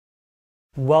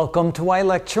Welcome to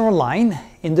iLecture Online.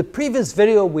 In the previous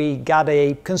video, we got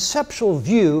a conceptual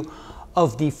view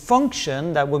of the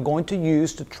function that we're going to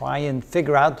use to try and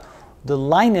figure out the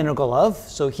line integral of.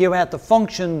 So here we have the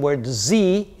function where the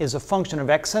z is a function of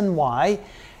x and y,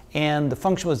 and the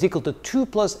function was equal to 2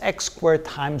 plus x squared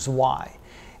times y.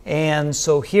 And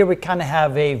so here we kind of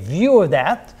have a view of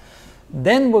that.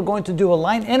 Then we're going to do a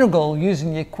line integral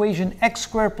using the equation x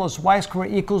squared plus y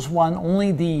squared equals 1,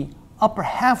 only the upper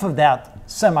half of that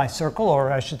semicircle,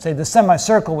 or I should say the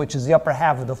semicircle, which is the upper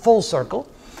half of the full circle.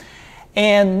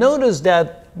 And notice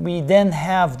that we then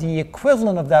have the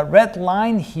equivalent of that red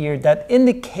line here that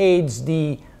indicates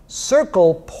the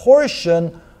circle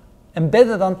portion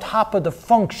embedded on top of the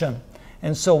function.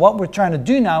 And so what we're trying to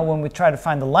do now when we try to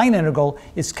find the line integral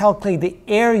is calculate the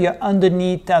area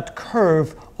underneath that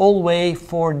curve all the way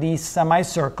for the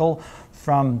semicircle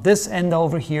from this end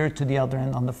over here to the other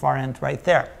end on the far end right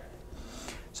there.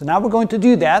 So now we're going to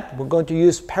do that. We're going to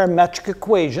use parametric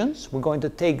equations. We're going to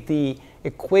take the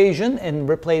equation and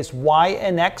replace y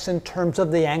and x in terms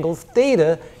of the angle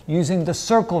theta using the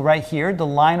circle right here, the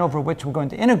line over which we're going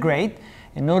to integrate.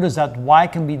 And notice that y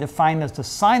can be defined as the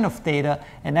sine of theta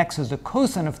and x as the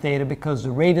cosine of theta because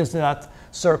the radius of that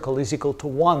circle is equal to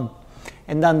 1.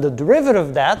 And then the derivative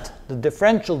of that, the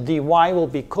differential dy, will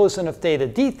be cosine of theta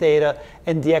d theta,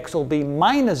 and dx will be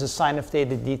minus the sine of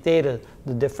theta d theta,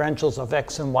 the differentials of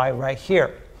x and y right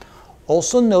here.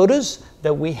 Also notice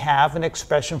that we have an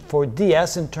expression for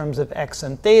ds in terms of x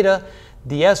and theta.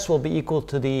 ds will be equal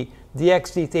to the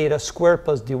dx d theta squared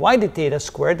plus dy d theta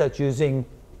squared, that's using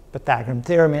Pythagorean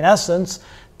theorem in essence,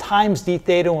 times d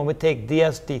theta when we take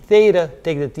ds d theta,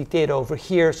 take the d theta over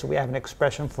here, so we have an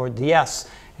expression for ds.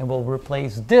 And we'll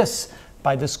replace this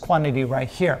by this quantity right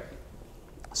here.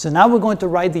 So now we're going to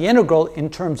write the integral in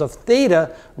terms of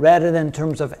theta rather than in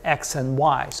terms of x and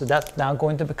y. So that's now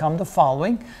going to become the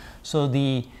following. So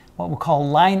the what we call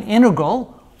line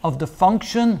integral of the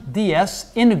function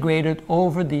ds integrated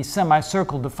over the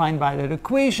semicircle defined by that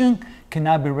equation can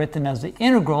now be written as the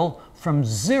integral from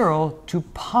 0 to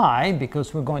pi,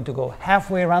 because we're going to go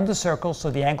halfway around the circle, so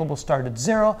the angle will start at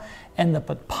 0, end up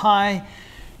at pi.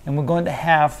 And we're going to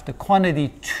have the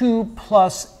quantity 2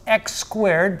 plus x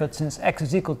squared, but since x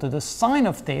is equal to the sine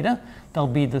of theta, that'll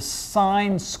be the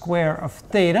sine square of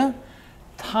theta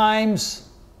times,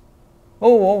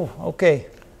 okay,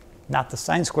 not the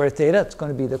sine square theta, it's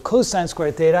going to be the cosine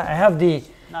square theta. I have the,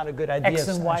 not a good idea, x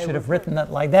and y, I should have written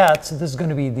that like that. So this is going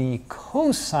to be the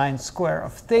cosine square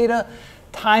of theta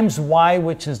times y,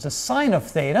 which is the sine of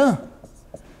theta,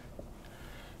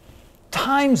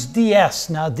 times ds.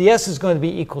 Now ds is going to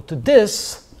be equal to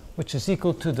this, which is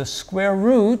equal to the square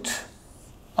root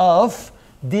of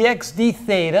dx d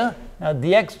theta. Now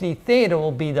dx d theta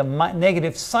will be the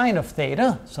negative sine of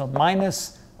theta, so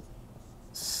minus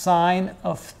sine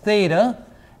of theta,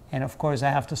 and of course I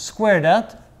have to square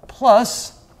that,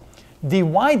 plus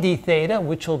dy d theta,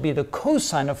 which will be the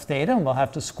cosine of theta, and we'll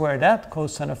have to square that,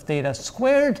 cosine of theta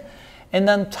squared, and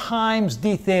then times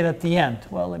d theta at the end.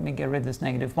 Well, let me get rid of this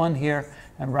negative 1 here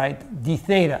and write d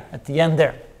theta at the end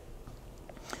there.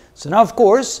 So now, of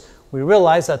course, we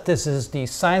realize that this is the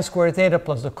sine squared theta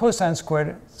plus the cosine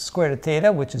squared of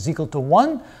theta, which is equal to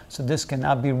 1. So this can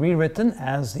now be rewritten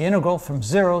as the integral from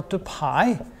 0 to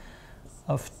pi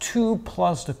of 2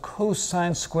 plus the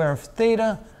cosine square of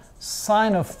theta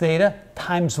sine of theta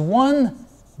times 1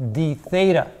 d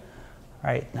theta.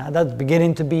 All right, now that's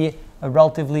beginning to be a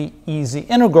relatively easy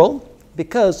integral,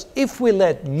 because if we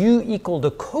let u equal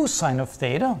the cosine of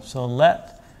theta, so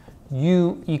let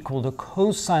u equal the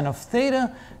cosine of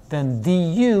theta, then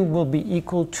du will be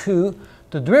equal to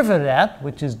the derivative of that,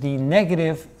 which is the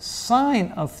negative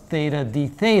sine of theta d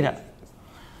theta.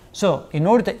 So in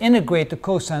order to integrate the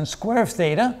cosine square of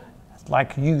theta,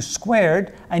 like u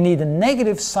squared, I need a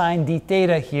negative sine d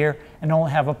theta here and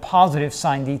only have a positive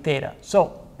sine d theta.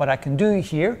 So what I can do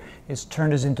here is turn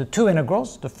this into two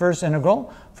integrals. The first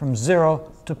integral from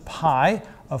 0 to pi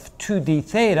of 2 d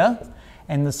theta,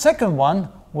 and the second one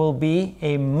will be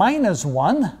a minus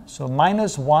 1, so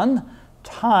minus 1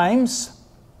 times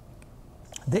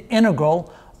the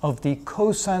integral of the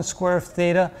cosine square of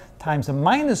theta times the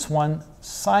minus 1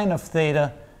 sine of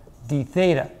theta d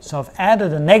theta. So I've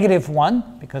added a negative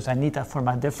 1 because I need that for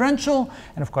my differential,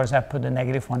 and of course I put the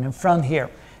negative 1 in front here.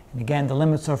 And again, the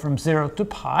limits are from 0 to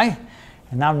pi.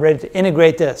 And now I'm ready to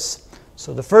integrate this.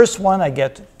 So the first one, I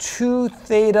get 2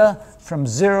 theta from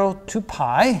 0 to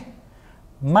pi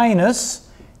minus,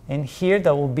 and here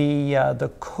that will be the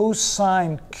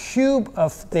cosine cube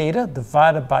of theta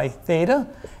divided by theta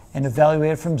and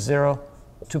evaluated from 0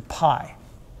 to pi.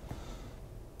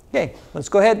 Okay, let's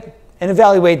go ahead and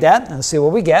evaluate that and see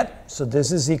what we get. So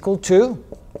this is equal to,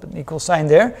 put an equal sign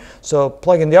there. So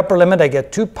plug in the upper limit, I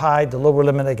get 2 pi. The lower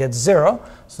limit, I get 0.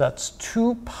 So that's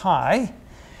 2 pi.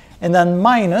 And then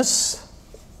minus,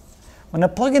 when I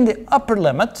plug in the upper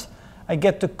limit, I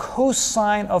get the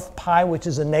cosine of pi, which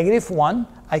is a -1.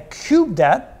 I cube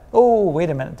that. Oh, wait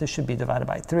a minute. This should be divided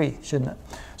by 3, shouldn't it?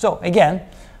 So again,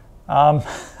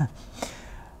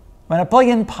 when I plug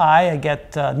in pi, I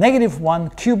get -1.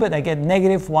 Cube it, I get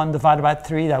 -1 divided by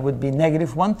 3. That would be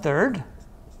 -1/3.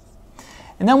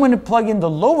 And then when I plug in the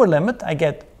lower limit, I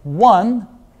get 1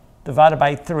 divided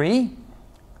by 3.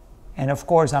 And of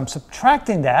course, I'm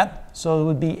subtracting that. So it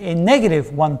would be a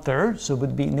 -1/3. So it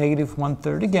would be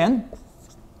 -1/3 again.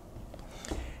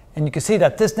 And you can see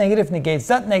that this negative negates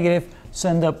that negative. So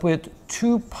end up with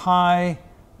 2 pi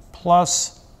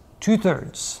plus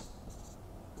 2/3.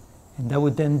 And that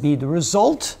would then be the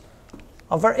result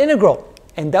of our integral.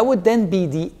 And that would then be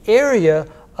the area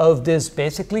of this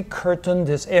basically curtain,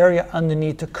 this area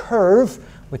underneath the curve,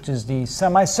 which is the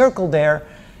semicircle there,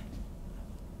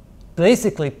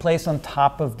 basically placed on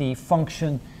top of the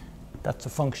function, that's a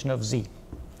function of z.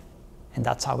 And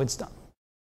that's how it's done.